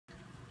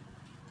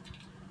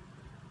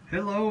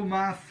Hello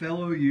my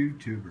fellow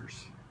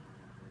YouTubers.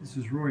 This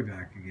is Roy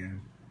back again.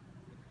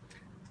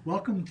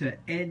 Welcome to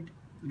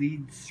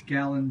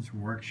Leedskalnins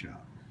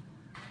workshop.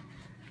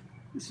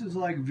 This is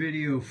like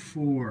video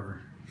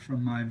 4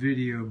 from my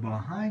video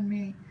behind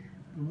me,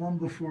 the one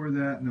before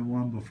that and the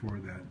one before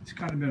that. It's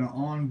kind of been an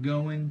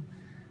ongoing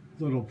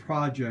little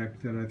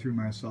project that I threw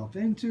myself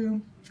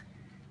into,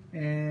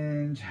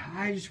 and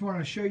I just want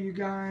to show you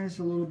guys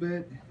a little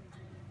bit.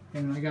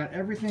 And I got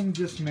everything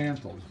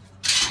dismantled.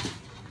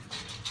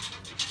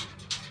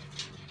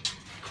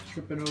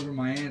 Tripping over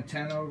my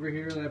antenna over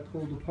here that I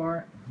pulled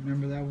apart.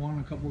 Remember that one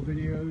a couple of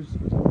videos,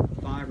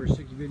 5 or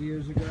 6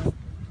 videos ago?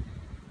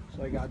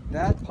 So I got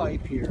that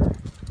pipe here,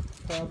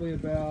 probably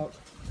about,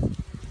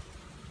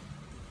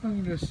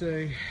 I'm going to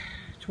say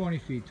 20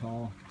 feet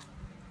tall.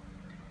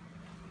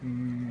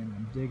 And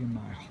I'm digging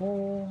my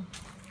hole,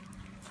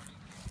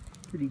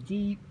 pretty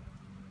deep.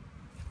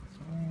 So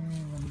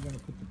I'm going to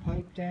put the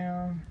pipe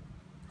down.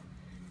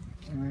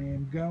 And I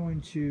am going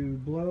to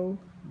blow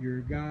your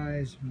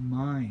guys'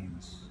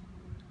 minds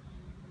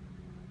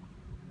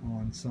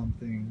on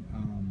something.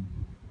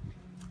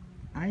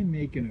 I'm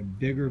making a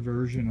bigger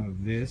version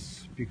of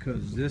this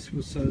because this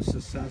was so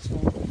successful,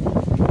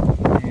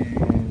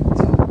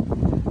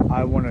 and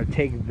I want to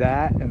take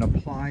that and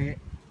apply it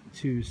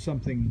to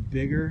something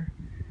bigger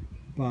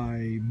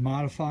by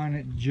modifying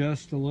it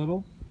just a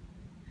little.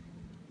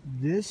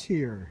 This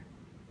here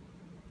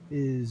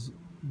is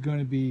going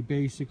to be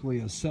basically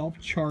a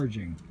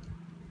self-charging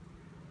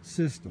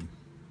system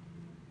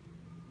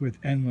with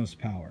endless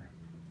power.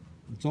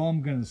 That's all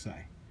I'm going to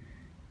say.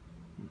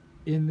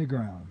 In the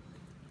ground.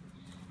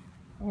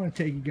 I want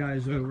to take you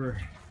guys over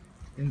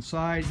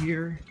inside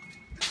here,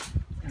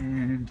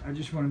 and I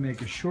just want to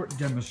make a short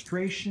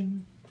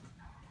demonstration,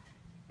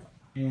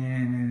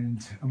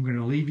 and I'm going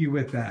to leave you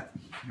with that.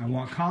 I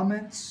want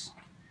comments.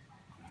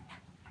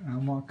 I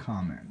want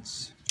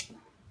comments.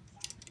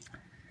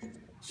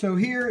 So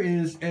here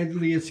is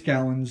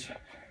Leedskalnins'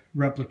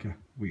 replica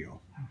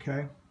wheel,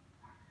 okay?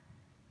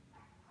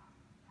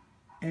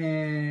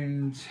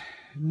 And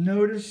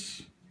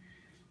notice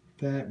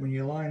that when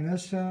you line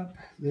this up,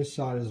 this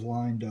side is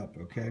lined up,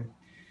 okay?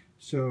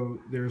 So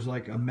there's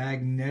like a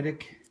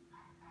magnetic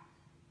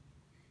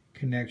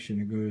connection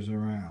that goes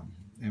around.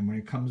 And when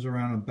it comes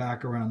around and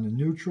back around the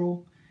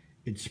neutral,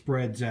 it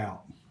spreads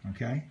out,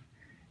 okay?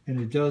 And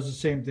it does the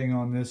same thing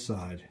on this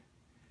side.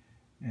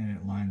 And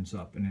it lines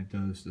up and it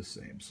does the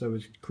same. So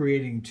it's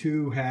creating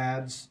two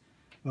halves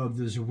of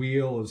this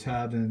wheel is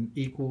having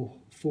equal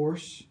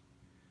force,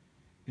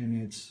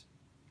 and it's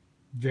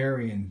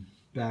varying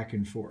back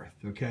and forth,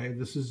 okay?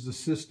 This is the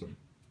system.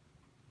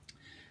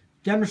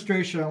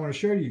 Demonstration I want to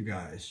show you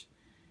guys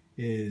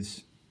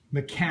is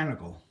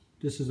mechanical.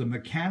 This is a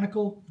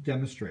mechanical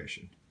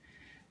demonstration.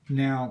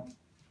 Now,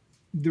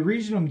 the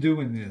reason I'm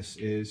doing this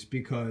is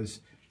because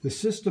the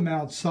system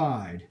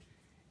outside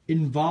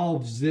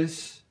involves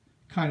this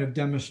kind of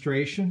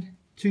demonstration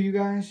to you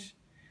guys,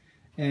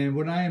 and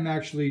what I am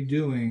actually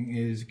doing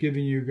is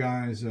giving you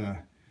guys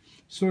a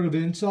sort of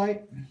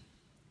insight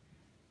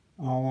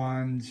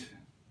on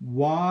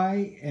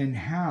why and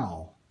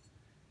how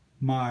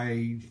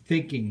my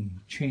thinking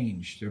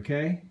changed,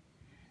 okay?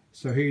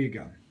 So here you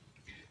go.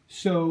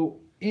 So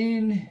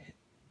in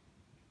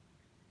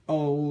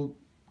a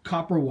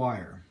copper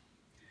wire,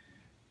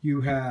 you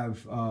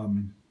have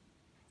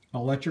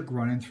electric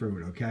running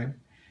through it, okay?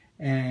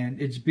 And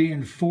it's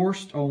being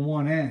forced on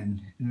one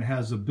end, and it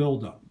has a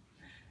buildup,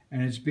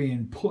 and it's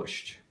being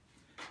pushed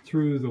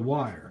through the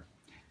wire.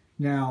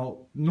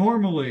 Now,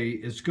 normally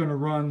it's going to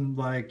run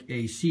like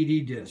a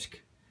CD disc,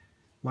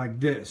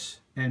 like this,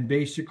 and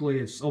basically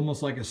it's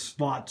almost like a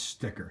spot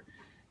sticker,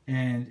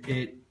 and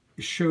it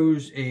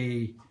shows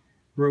a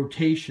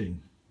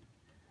rotation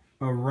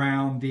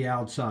around the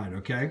outside,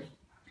 okay?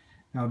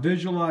 Now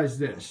visualize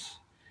this.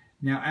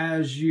 Now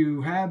as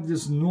you have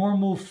this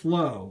normal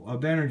flow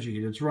of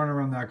energy that's running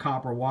around that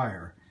copper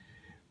wire,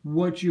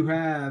 what you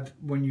have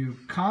when you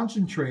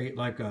concentrate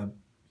like a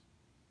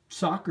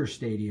soccer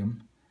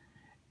stadium,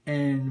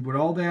 and with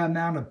all the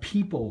amount of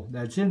people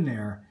that's in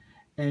there,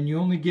 and you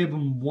only give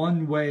them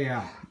one way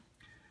out.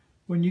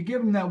 When you give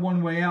them that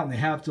one way out and they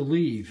have to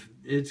leave,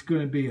 it's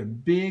going to be a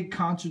big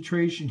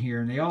concentration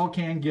here, and they all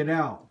can't get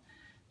out.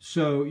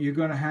 So you're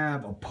going to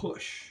have a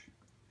push.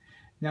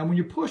 Now when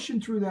you're pushing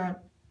through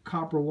that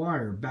copper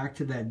wire back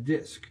to that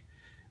disc,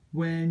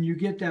 when you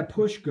get that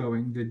push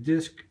going, the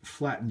disc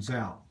flattens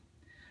out.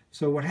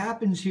 So what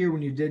happens here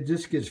when the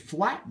disc is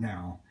flat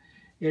now,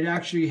 it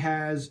actually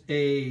has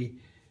a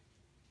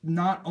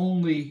not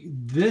only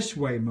this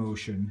way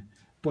motion,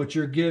 but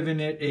you're giving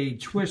it a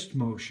twist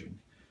motion.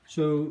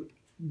 So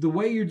the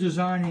way you're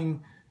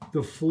designing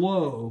the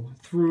flow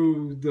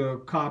through the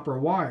copper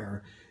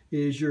wire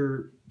is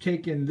you're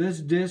taking this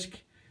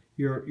disc,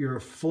 you're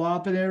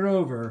flopping it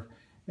over,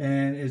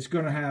 and it's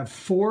going to have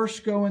force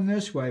going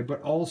this way,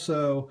 but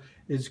also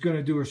it's going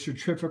to do a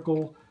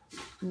centrifugal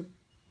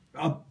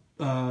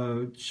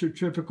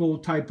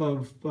type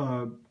of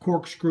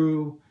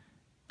corkscrew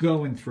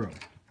going through.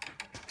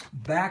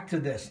 Back to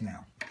this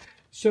now.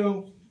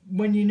 So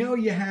when you know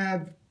you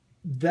have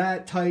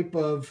that type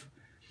of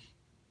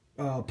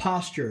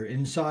posture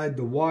inside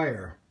the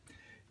wire,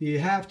 you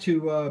have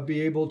to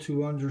be able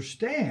to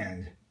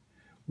understand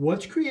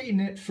what's creating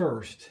it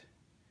first,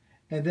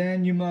 and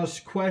then you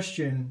must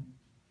question,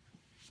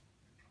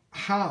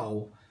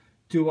 how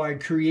do I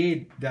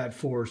create that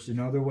force in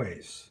other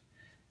ways?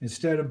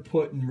 Instead of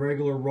putting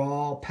regular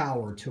raw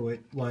power to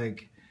it,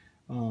 like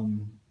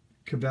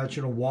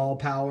conventional wall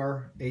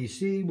power,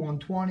 AC,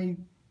 120,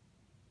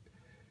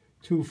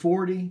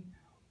 240,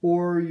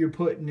 or you're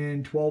putting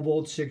in 12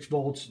 volts, 6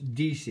 volts,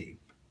 DC.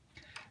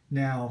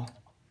 Now,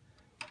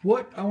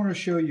 what I want to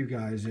show you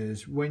guys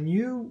is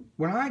when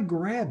I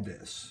grab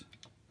this,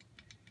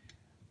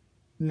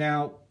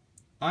 now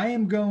I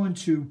am going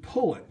to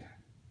pull it,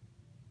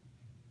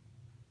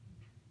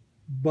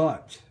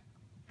 but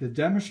the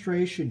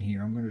demonstration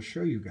here I'm going to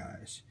show you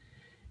guys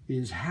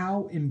is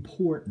how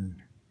important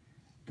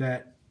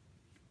that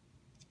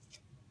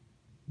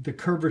the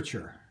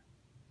curvature,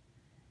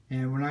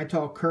 and when I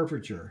talk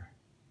curvature,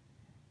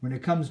 when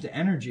it comes to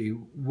energy,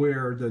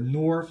 where the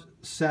north,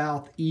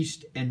 south,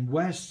 east, and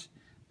west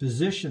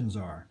positions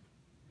are.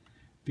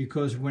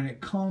 Because when it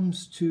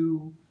comes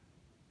to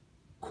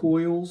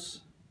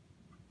coils,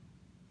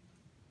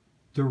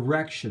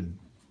 direction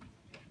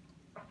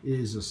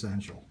is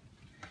essential.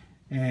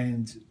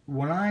 And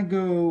when I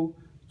go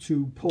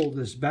to pull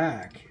this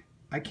back,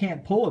 I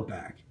can't pull it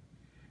back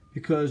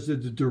because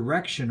of the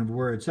direction of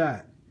where it's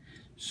at.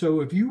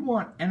 So if you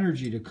want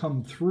energy to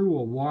come through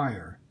a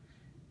wire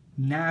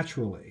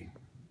naturally,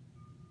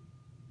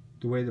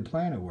 the way the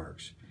planet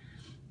works,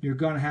 you're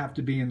going to have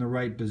to be in the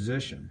right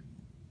position.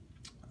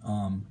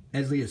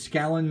 As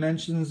Leedskalnins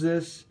mentions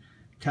this,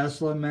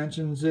 Tesla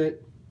mentions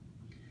it,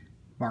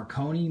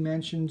 Marconi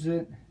mentions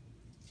it.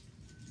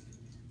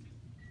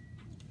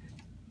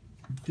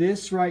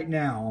 This right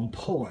now I'm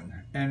pulling,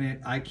 and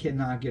I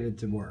cannot get it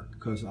to work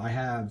because I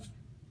have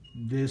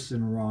this in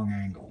the wrong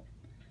angle.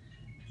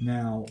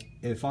 Now,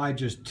 if I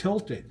just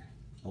tilt it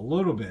a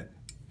little bit,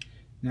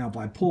 now if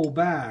I pull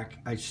back,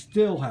 I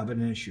still have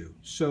an issue.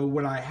 So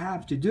what I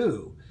have to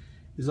do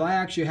is I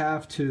actually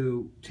have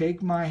to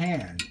take my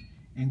hand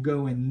and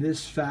go in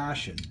this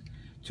fashion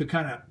to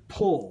kind of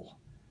pull.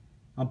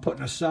 I'm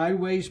putting a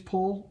sideways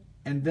pull,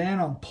 and then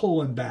I'm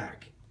pulling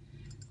back.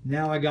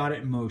 Now I got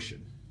it in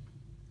motion.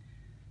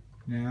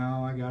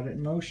 Now I got it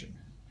in motion.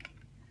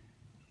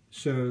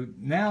 So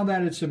now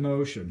that it's in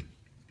motion,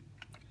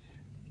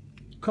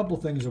 a couple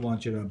things I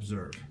want you to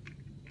observe.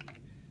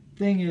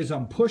 Thing is,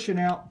 I'm pushing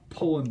out,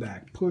 pulling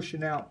back,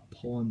 pushing out,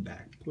 pulling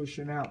back,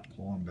 pushing out,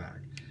 pulling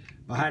back.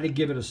 I had to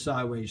give it a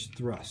sideways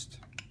thrust.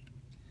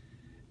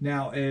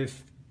 Now,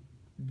 if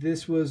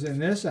this was in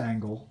this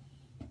angle,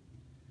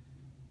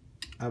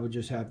 I would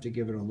just have to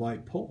give it a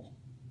light pull,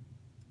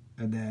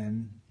 and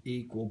then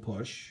equal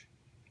push,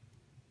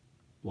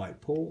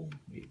 light pull,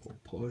 equal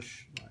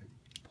push, light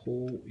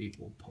pull,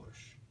 equal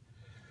push.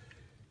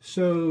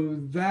 So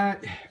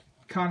that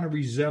kind of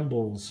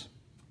resembles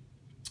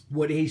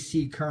what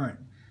AC current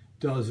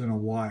does in a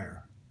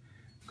wire,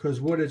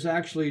 because what it's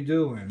actually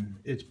doing,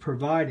 it's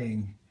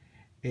providing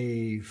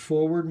a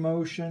forward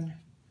motion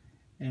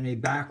and a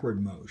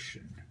backward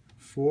motion.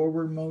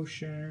 Forward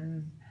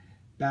motion,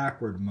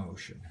 backward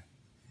motion.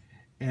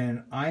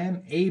 And I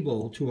am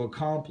able to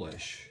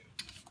accomplish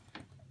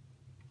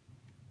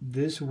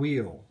this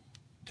wheel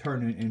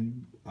turning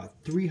in a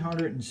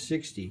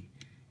 360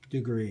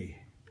 degree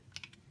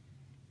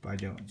by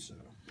doing so.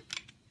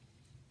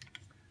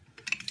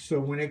 So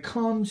when it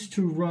comes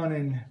to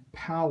running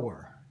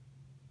power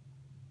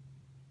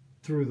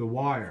through the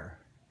wire,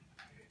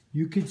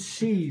 you could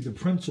see the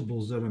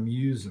principles that I'm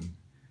using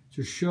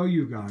to show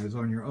you guys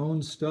on your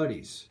own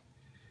studies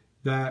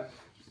that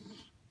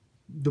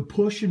the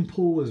push and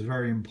pull is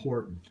very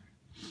important.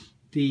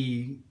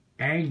 The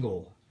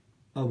angle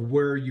of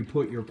where you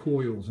put your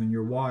coils and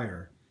your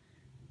wire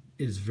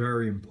is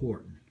very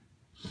important.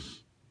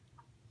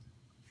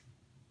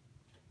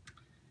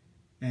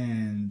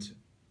 And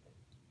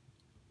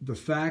the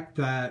fact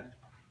that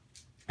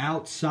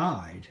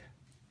outside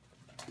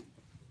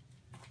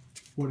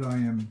what I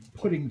am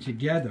putting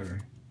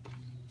together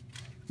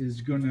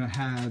is going to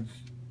have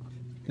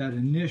that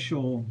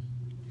initial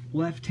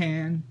left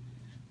hand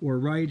or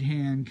right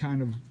hand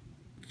kind of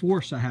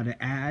force I had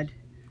to add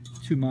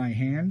to my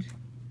hand.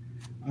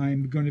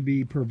 I'm going to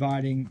be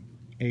providing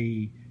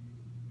a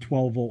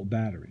 12-volt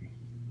battery,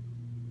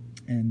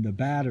 and the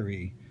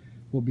battery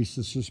will be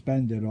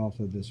suspended off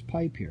of this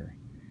pipe here,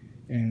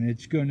 and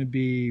it's going to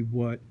be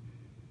what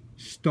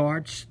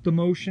starts the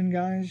motion,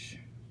 guys.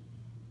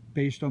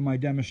 Based on my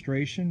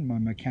demonstration, my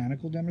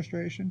mechanical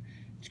demonstration,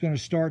 it's going to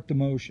start the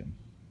motion.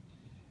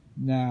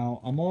 Now,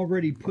 I'm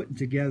already putting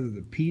together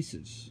the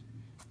pieces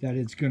that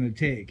it's going to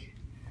take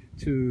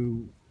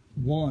to,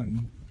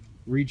 one,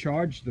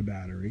 recharge the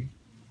battery,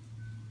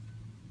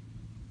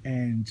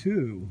 and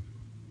two,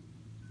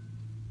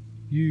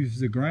 use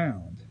the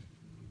ground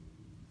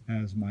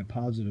as my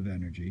positive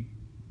energy,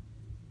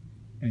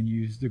 and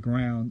use the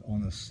ground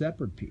on a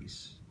separate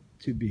piece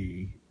to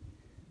be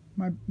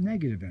my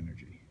negative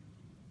energy.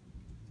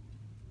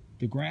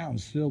 The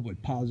ground's filled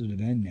with positive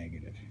and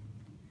negative.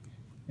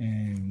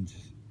 And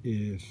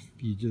if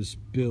you just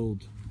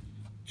build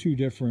two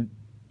different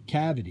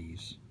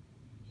cavities,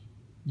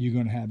 you're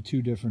going to have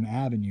two different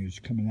avenues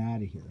coming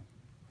out of here.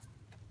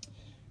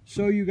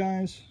 So you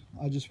guys,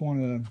 I just want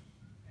to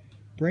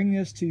bring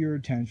this to your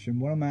attention,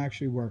 what I'm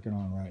actually working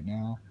on right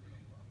now.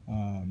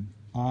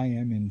 I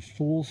am in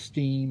full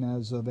steam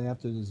as of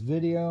after this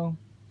video.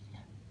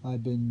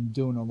 I've been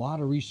doing a lot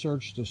of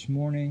research this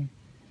morning,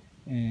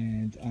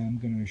 and I'm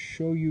going to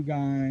show you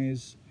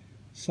guys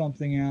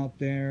something out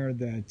there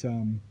that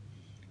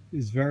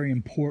is very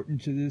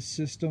important to this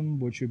system,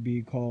 which would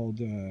be called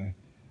a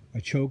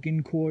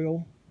choking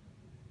coil.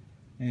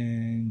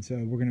 And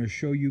we're going to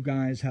show you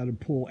guys how to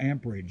pull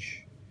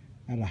amperage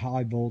at a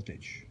high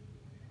voltage.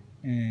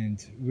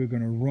 And we're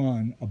going to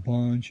run a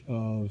bunch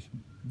of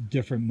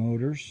different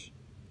motors,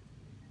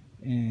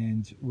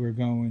 and we're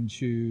going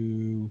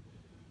to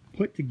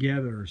put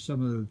together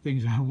some of the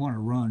things I want to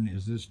run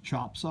is this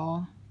chop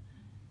saw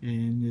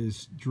and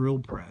this drill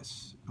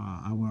press.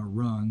 I want to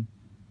run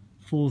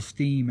full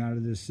steam out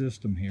of this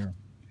system here,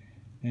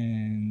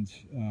 and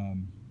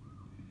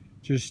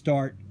just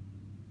start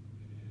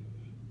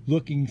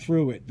looking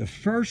through it. The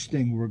first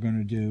thing we're going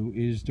to do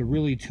is to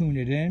really tune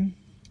it in.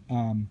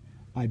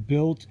 I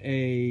built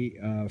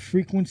a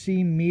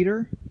frequency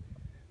meter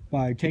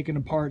by taking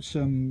apart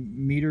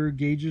some meter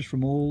gauges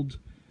from old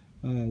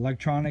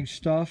electronic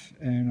stuff,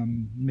 and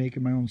I'm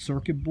making my own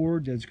circuit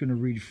board that's going to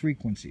read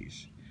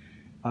frequencies.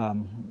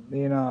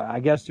 You know, I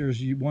guess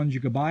there's ones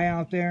you could buy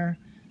out there,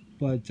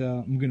 but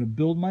I'm going to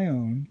build my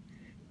own,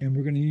 and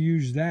we're going to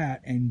use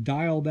that and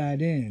dial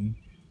that in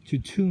to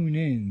tune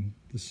in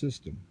the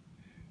system.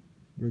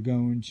 We're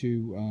going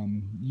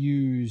to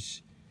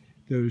use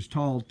those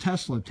tall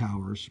Tesla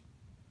towers.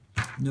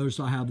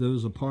 Notice I have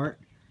those apart,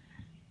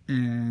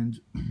 and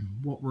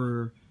what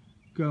we're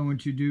going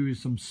to do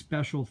is some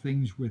special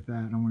things with that,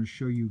 and I want to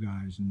show you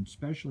guys, and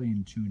especially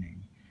in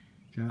tuning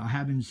that I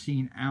haven't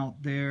seen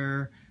out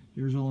there.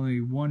 There's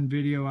only one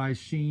video I've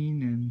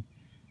seen,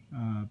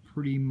 and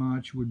pretty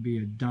much would be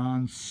a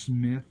Don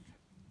Smith.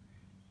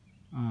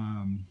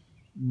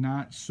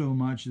 Not so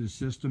much the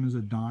system is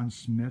a Don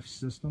Smith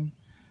system,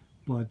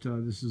 but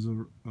this is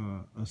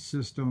a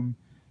system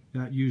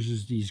that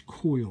uses these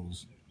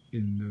coils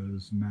in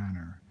those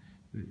manner.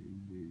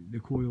 The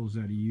coils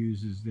that he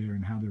uses there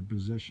and how they're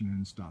positioned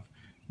and stuff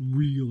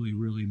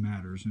really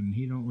matters, and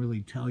he don't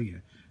really tell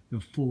you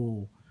the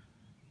full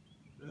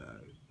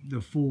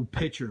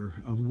picture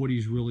of what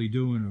he's really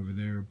doing over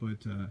there.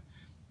 But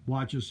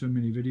watching so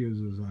many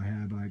videos as I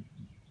have, I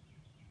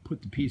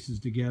put the pieces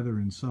together,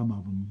 and some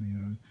of them, you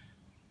know,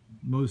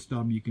 most of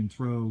them you can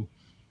throw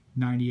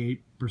 98%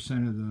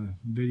 of the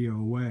video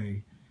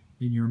away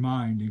in your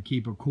mind and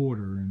keep a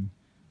quarter, and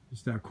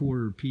it's that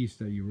quarter piece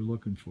that you were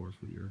looking for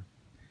your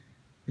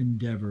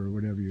endeavor or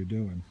whatever you're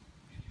doing.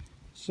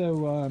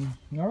 So all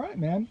right,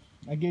 man,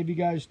 I gave you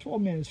guys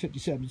 12 minutes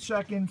 57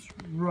 seconds.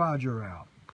 Roger out.